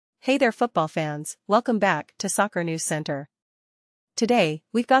Hey there football fans, welcome back to Soccer News Center. Today,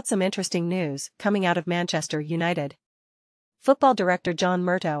 we've got some interesting news coming out of Manchester United. Football director John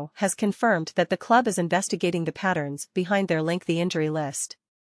Murtough has confirmed that the club is investigating the patterns behind their lengthy injury list.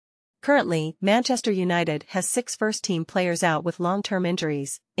 Currently, Manchester United has 6 first-team players out with long-term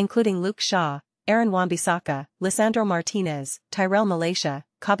injuries, including Luke Shaw, Aaron Wan-Bissaka, Lisandro Martinez, Tyrell Malacia,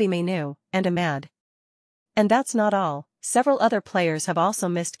 Kobbie Mainoo, and Amad. And that's not all. Several other players have also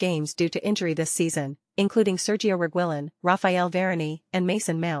missed games due to injury this season, including Sergio Reguilón, Raphael Varane, and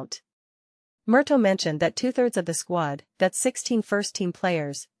Mason Mount. Murtough mentioned that 2/3 of the squad, that's 16 first-team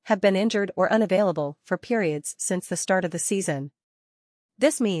players, have been injured or unavailable for periods since the start of the season.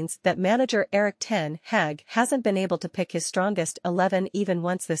 This means that manager Erik ten Hag hasn't been able to pick his strongest 11 even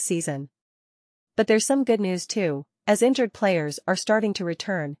once this season. But there's some good news too, as injured players are starting to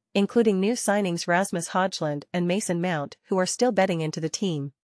return, including new signings Rasmus Højlund and Mason Mount, who are still bedding into the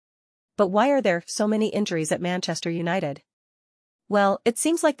team. But why are there so many injuries at Manchester United? Well, it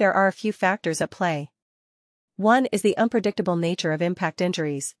seems like there are a few factors at play. One is the unpredictable nature of impact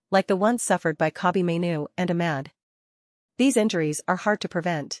injuries, like the ones suffered by Kobbie Mainoo and Amad. These injuries are hard to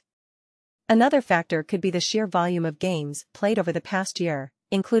prevent. Another factor could be the sheer volume of games played over the past year,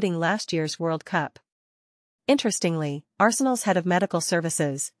 including last year's World Cup. Interestingly, Arsenal's head of medical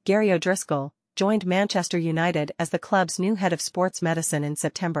services, Gary O'Driscoll, joined Manchester United as the club's new head of sports medicine in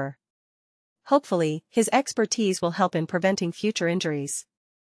September. Hopefully, his expertise will help in preventing future injuries.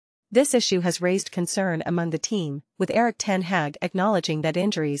 This issue has raised concern among the team, with Erik ten Hag acknowledging that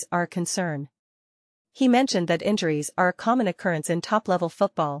injuries are a concern. He mentioned that injuries are a common occurrence in top-level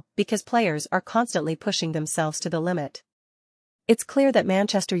football because players are constantly pushing themselves to the limit. It's clear that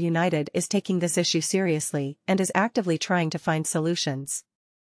Manchester United is taking this issue seriously and is actively trying to find solutions.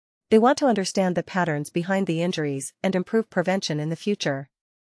 They want to understand the patterns behind the injuries and improve prevention in the future.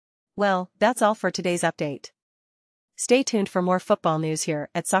 Well, that's all for today's update. Stay tuned for more football news here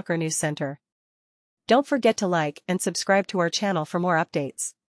at Soccer News Center. Don't forget to like and subscribe to our channel for more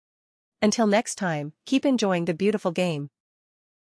updates. Until next time, keep enjoying the beautiful game.